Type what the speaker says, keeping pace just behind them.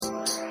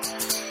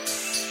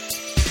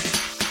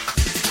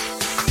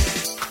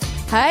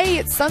Hey,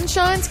 it's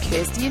Sunshine's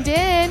Kirsty and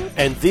Dan.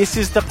 And this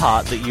is the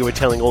part that you were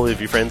telling all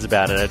of your friends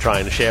about and are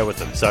trying to share with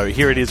them. So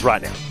here it is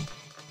right now.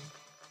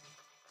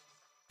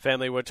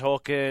 Family, we're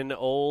talking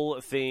all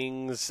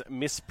things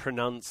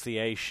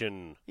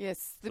mispronunciation.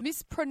 Yes, the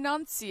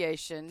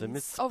mispronunciation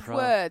of words.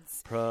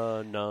 words.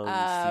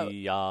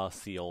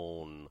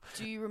 Pronunciation.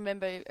 Do you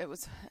remember, it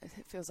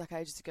feels like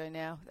ages ago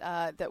now,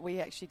 that we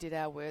actually did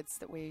our words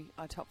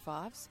our top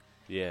fives?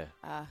 Yeah.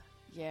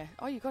 Yeah.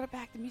 Oh, you got it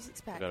back. The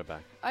music's back. I got it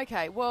back.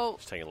 Okay, well,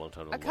 It's taking a long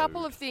time to a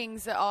couple of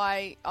things that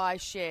I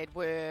shared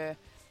were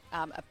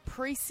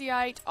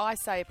appreciate. I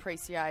say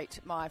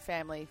appreciate. My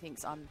family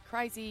thinks I'm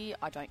crazy.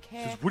 I don't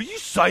care. What are you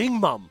saying,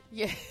 Mum?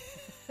 Yeah.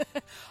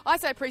 I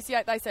say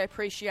appreciate. They say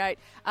appreciate.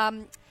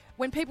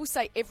 When people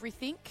say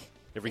everything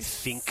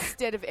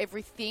instead of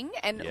everything,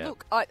 and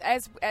look,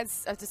 as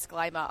a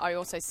disclaimer, I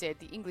also said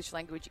the English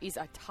language is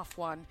a tough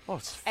one. Oh,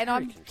 it's and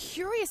I'm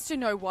curious to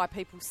know why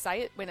people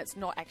say it when it's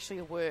not actually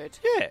a word.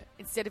 Yeah.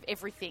 Instead of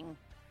everything,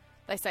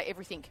 they say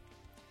everything.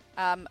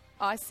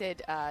 I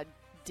said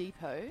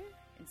depot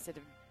instead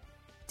of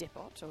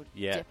depot or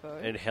depot.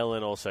 And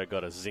Helen also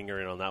got a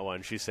zinger in on that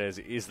one. She says,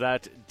 "Is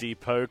that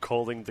depot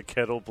calling the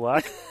kettle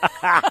black?"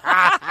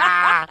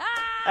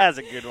 That's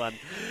a good one.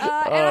 And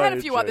I had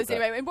a few others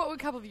anyway. And what were a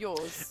couple of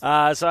yours?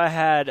 So I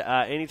had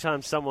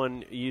anytime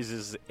someone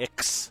uses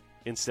X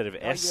instead of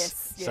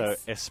S. Yes. So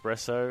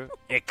espresso,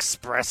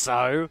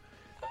 espresso,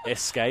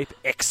 escape,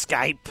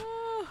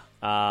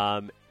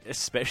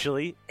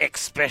 especially.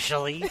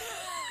 Do they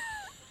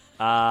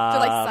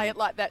say it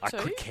like that too? I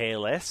could care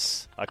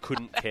less. I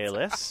couldn't care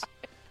less.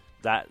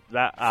 That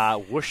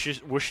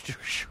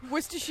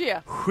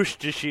Worcestershire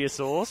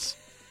sauce,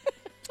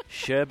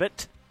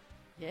 sherbet.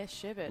 Yeah,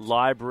 sherbet.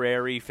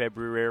 Library,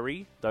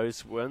 February,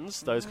 those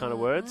kind of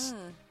words.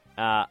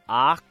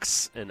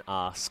 Arcs and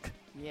ask.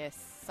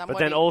 Yes. But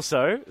then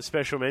also,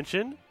 special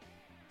mention,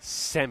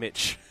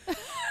 sandwich. It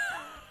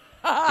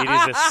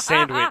is a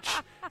sandwich.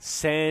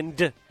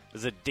 Sand,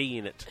 there's a D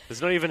in it.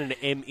 There's not even an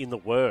M in the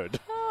word.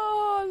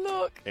 Oh,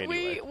 look.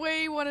 Anyway.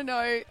 We want to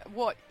know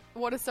what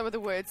are some of the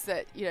words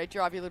that,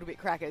 drive you a little bit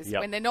crackers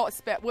when they're not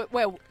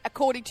well,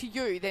 according to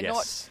you, they're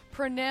not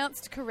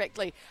pronounced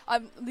correctly.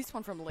 This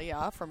one from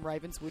Leah from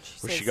Ravenswood.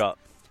 What's she got?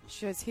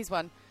 She has his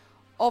one.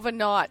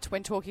 Overnight,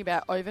 when talking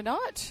about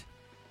overnight.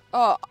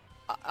 Oh,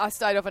 I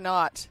stayed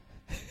overnight.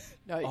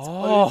 No, it's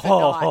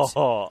overnight.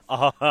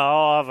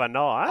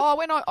 Overnight? Oh,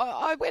 when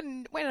I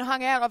went and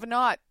hung out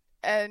overnight.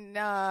 And,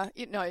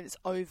 it's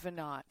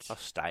overnight. I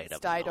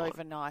stayed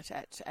overnight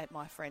at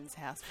my friend's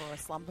house for a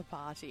slumber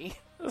party.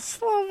 A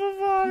slumber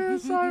party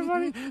is so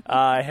funny.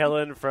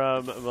 Helen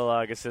from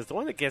Malaga says, the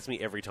one that gets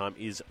me every time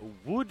is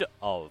would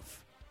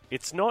of.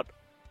 It's not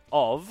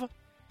of,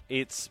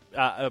 it's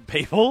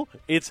people,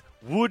 it's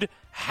would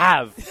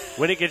have.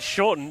 When it gets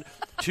shortened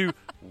to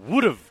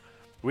would have.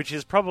 Which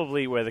is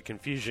probably where the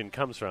confusion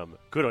comes from.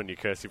 Good on you,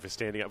 Kirsty, for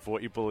standing up for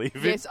what you believe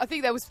in. Yes, I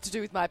think that was to do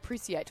with my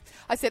appreciate.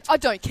 I said, I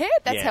don't care.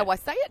 That's how I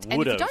say it.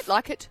 And if you don't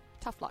like it,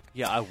 tough luck.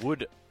 Yeah, I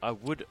would have.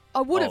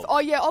 Oh,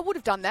 yeah, I would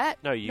have done that.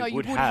 No, you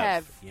would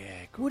have. Yeah,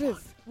 would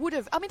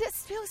have. I mean, that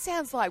still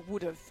sounds like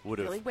would have.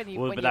 Really, but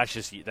that's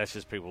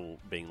just people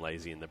being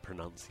lazy in the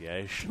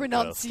pronunciation.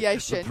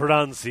 Pronunciation.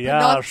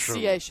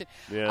 Pronunciation.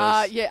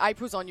 Yes.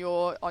 April's on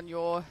your thing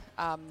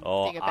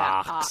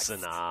about arcs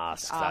and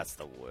asks. That's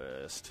the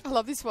worst. I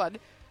love this one.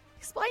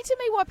 Explain to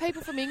me why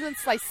people from England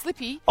say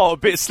slippy. Oh, a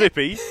bit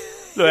slippy.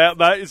 Look out,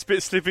 mate. It's a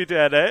bit slippy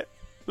down there.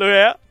 Look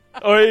out.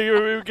 Oh,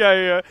 you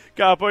go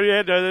up on your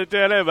head down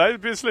there, mate. It's a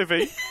bit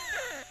slippy.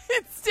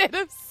 Instead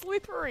of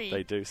slippery.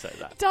 They do say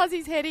that. Does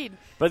his head in.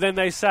 But then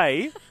they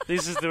say,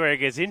 this is where it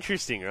gets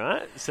interesting,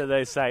 right? So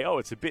they say, oh,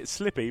 it's a bit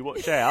slippy,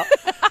 watch out.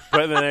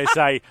 But then they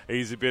say,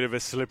 he's a bit of a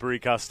slippery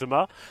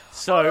customer.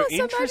 So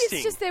interesting. So maybe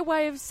it's just their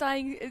way of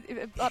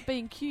saying,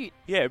 being cute.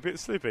 Yeah, a bit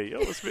slippy.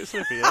 Oh, it's a bit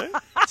slippy,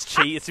 It's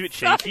a bit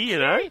cheeky,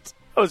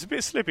 Oh, it's a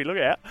bit slippy. Look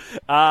out.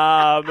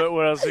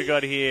 What else we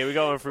got here? We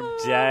got one from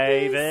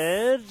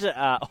David.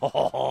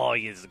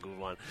 Yes, a good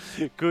one.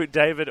 Good,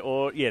 David,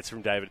 it's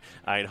from David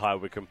in High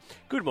Wycombe.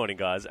 Good morning,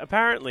 guys.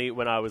 Apparently,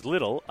 when I was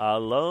little, a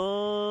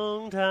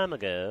long time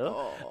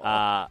ago,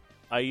 I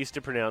used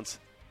to pronounce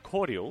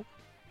cordial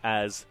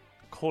as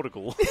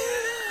cordial.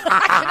 Can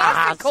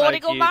I have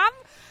cordial, Mum?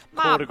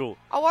 Cordial.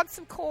 I want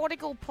some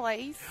cordial,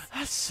 please.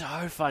 That's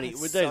so funny.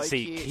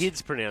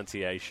 Kids'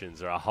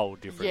 pronunciations are a whole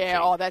different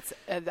thing. That's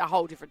a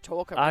whole different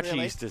talker, Archie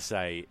used to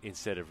say,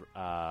 instead of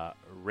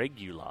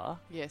regular,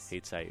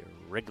 he'd say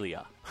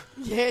regular.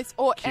 Yes,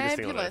 or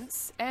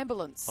ambulance.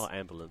 Ambulance. Oh,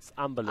 ambulance.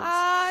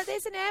 Ambulance.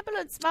 There's an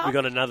ambulance, Mum. We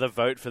got another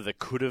vote for the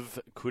could have,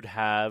 could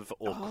have,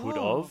 or could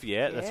have.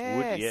 Yeah, that's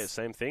would. Yeah,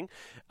 same thing.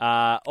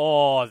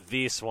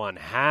 This one.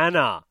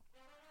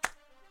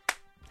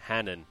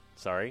 Hannon,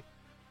 sorry.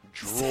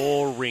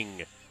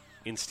 Drawing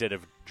instead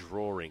of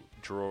drawing.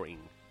 Drawing.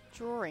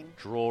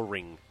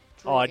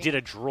 Oh, I did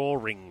a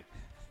drawing.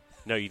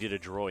 No, you did a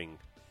drawing.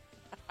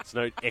 There's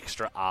no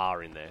extra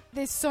R in there.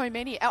 There's so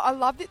many. I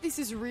love that this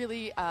is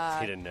really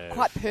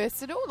quite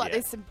personal. Like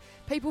there's some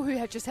people who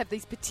have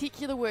these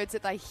particular words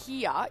that they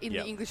hear in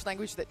the English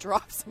language that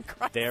drives them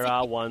crazy. There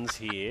are ones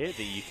here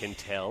that you can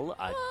tell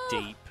are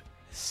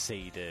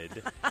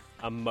deep-seated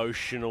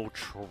emotional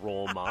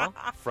trauma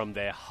from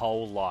their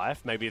whole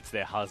life. Maybe it's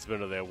their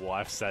husband or their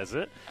wife says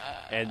it.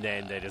 And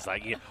then they're just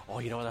like, oh,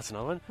 you know what? That's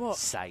another one? What?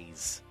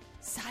 Says.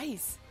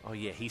 Says? Oh,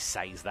 yeah, he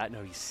says that.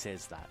 No, he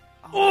says that.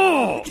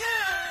 Oh!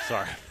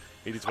 Sorry.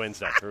 It is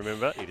Wednesday.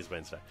 Remember? It is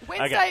Wednesday.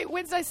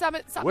 Wednesday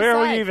Summit. Where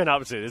are we even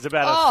up to? There's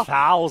about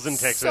 1,000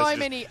 text messages. So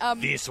many.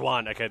 This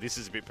one. Okay, this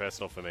is a bit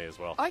personal for me as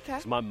well. Okay.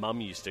 So my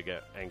mum used to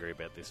get angry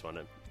about this one.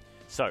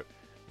 So,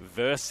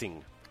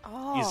 versing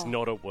is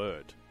not a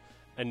word.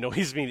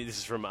 Annoys me. This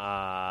is from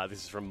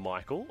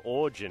Michael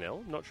or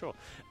Janelle. Not sure.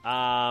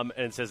 And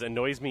it says,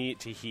 annoys me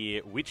to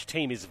hear which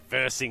team is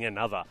versing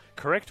another.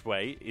 Correct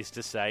way is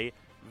to say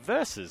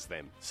versus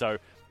them. So,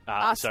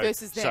 us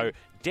versus them. So,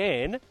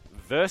 Dan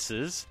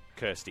versus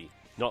Kirsty,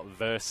 not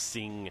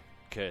versing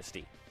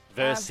Kirsty.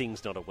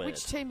 Versing's not a word.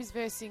 Which team is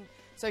versing?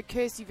 So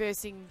Kirsty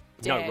versing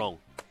Dan. No, wrong.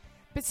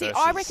 But see,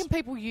 I reckon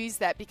people use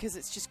that because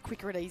it's just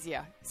quicker and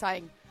easier.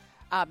 Saying,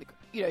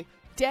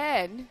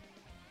 Dan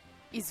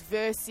is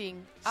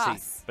versing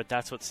us. But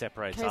that's what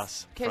separates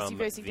us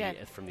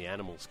from the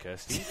animals,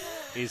 Kirsty,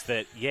 is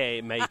that,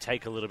 it may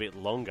take a little bit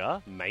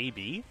longer,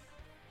 maybe,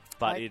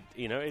 but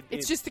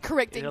it's just the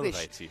correct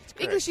English.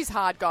 English is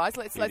hard, guys.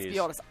 Let's be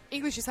honest.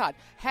 English is hard.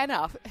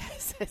 Hannah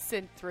has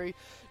sent through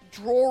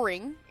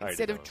drawing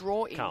instead of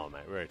drawing. Come on,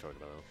 mate. We already talked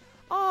about that.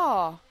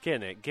 Oh,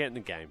 Get in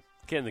the game.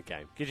 Get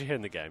your head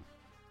in the game.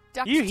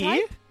 Duct tape?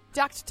 Here?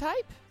 Duct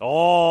tape?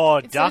 Oh,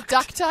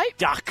 duct tape.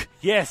 Duck.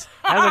 Yes.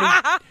 How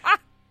many?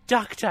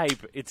 Duct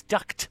tape. It's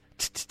duct.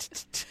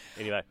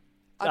 Anyway.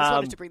 I just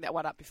wanted to bring that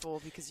one up before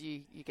because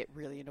you get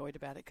really annoyed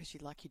about it because you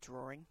like your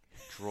drawing.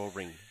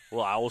 Drawing.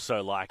 Well, I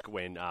also like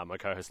when my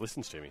co-host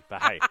listens to me.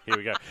 But hey, here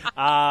we go.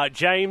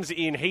 James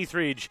in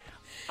Heathridge,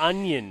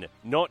 onion,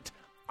 not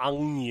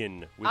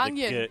onion.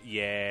 Onion.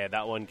 Yeah,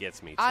 that one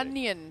gets me too.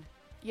 Onion.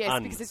 Yes,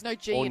 because there's no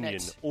G in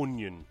it.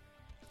 Onion.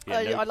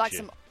 Yeah, I'd like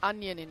some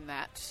onion in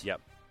that. Yep.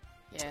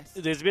 Yes.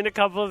 There's been a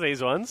couple of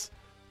these ones.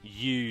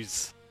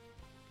 Use.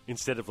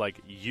 Instead of like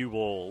you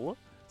all.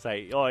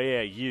 Say, oh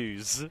yeah,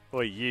 use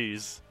or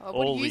use. Oh,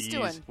 what are you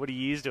doing? What are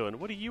you doing?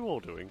 What are you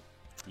all doing?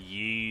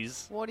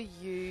 Use. What are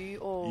you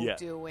all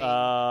doing?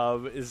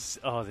 There's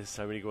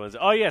so many good ones.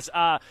 Oh yes,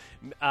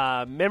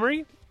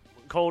 Memory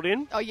called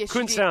in. Oh yes,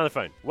 couldn't stay on the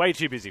phone. Way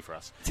too busy for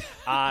us.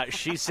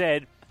 She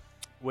said,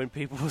 when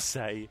people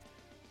say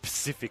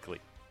specifically,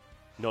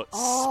 not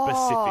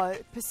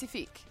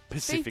specific.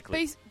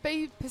 Pacifically.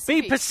 Be Pacific.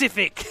 Be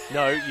Pacific.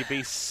 No, you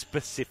be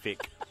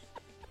specific.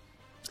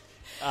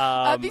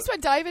 This one,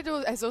 David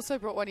has also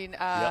brought one in.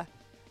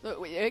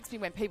 Look, it irks me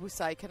when people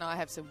say, "Can I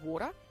have some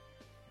water?"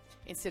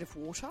 instead of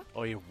water.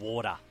 Oh, yeah,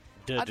 water.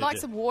 I'd like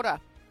some water.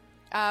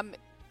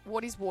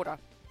 What is water?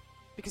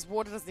 Because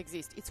water doesn't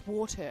exist. It's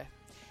water,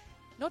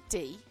 not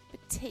D, but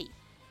T.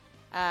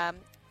 And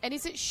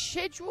is it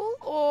schedule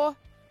or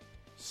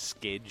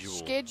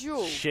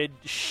schedule?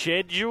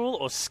 Schedule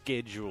or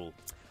schedule?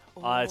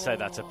 Oh. I'd say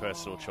that's a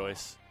personal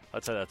choice.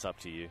 I'd say that's up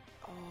to you.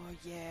 Oh,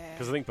 yeah.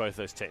 Because I think both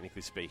those,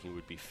 technically speaking,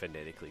 would be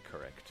phonetically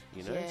correct.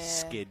 You know? Yeah.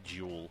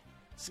 Schedule.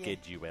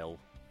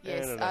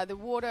 Yes, the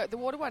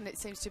water one, it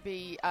seems to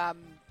be...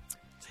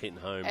 it's hitting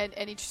home. An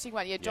interesting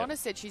one. Yeah, Donna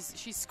said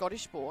she's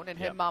Scottish-born, and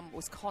her mum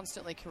was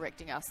constantly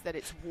correcting us that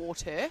it's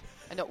water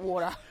and not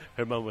water.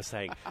 Her mum was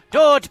saying,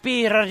 "Don't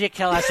be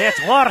ridiculous,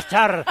 it's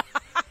water!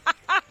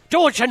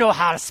 Don't you know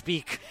how to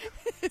speak?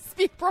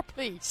 Speak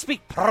properly.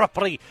 Speak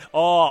properly."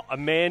 Oh,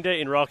 Amanda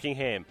in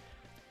Rockingham.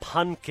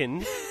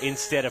 Pumpkin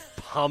instead of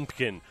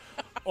pumpkin.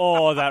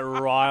 Oh, that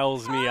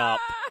riles me up.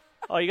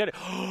 Oh, you got it.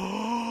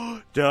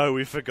 No,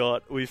 we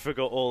forgot. We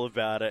forgot all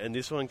about it. And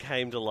this one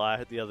came to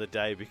light the other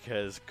day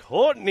because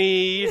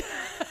Courtney.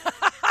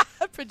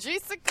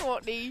 Producer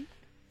Courtney.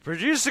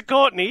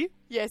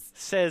 Yes.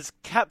 Says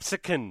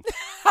capsicum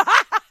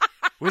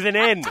with an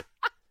N.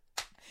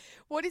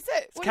 What is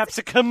it? It's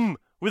capsicum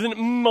with an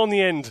M on the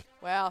end.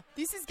 Wow,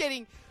 this is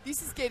getting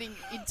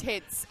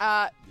intense.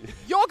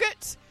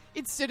 Yogurt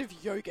instead of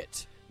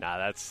yogurt. Nah,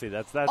 that's an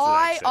accent.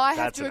 I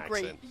have to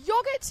agree. Accent.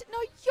 Yogurt.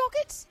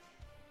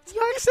 It's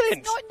an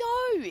accent.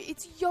 No,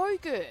 it's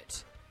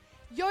yogurt.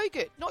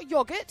 Yogurt, not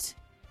yogurt.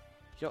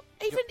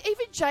 Even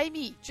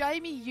Jamie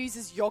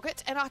uses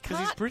yogurt, and I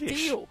can't he's British.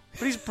 deal.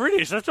 But he's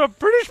British. That's what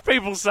British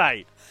people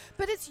say.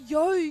 But it's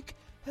yogurt.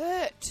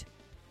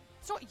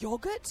 It's not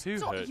yogurt. Who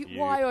it's hurt not you?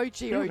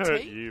 Y-O-G-O-T. Who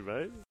hurt you,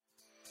 mate?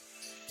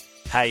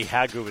 Hey,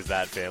 how good was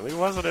that, family?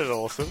 Wasn't it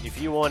awesome?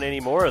 If you want any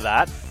more of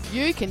that,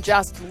 you can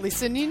just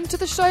listen in to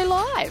the show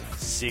live.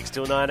 6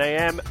 till 9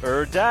 a.m.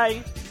 every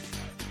day.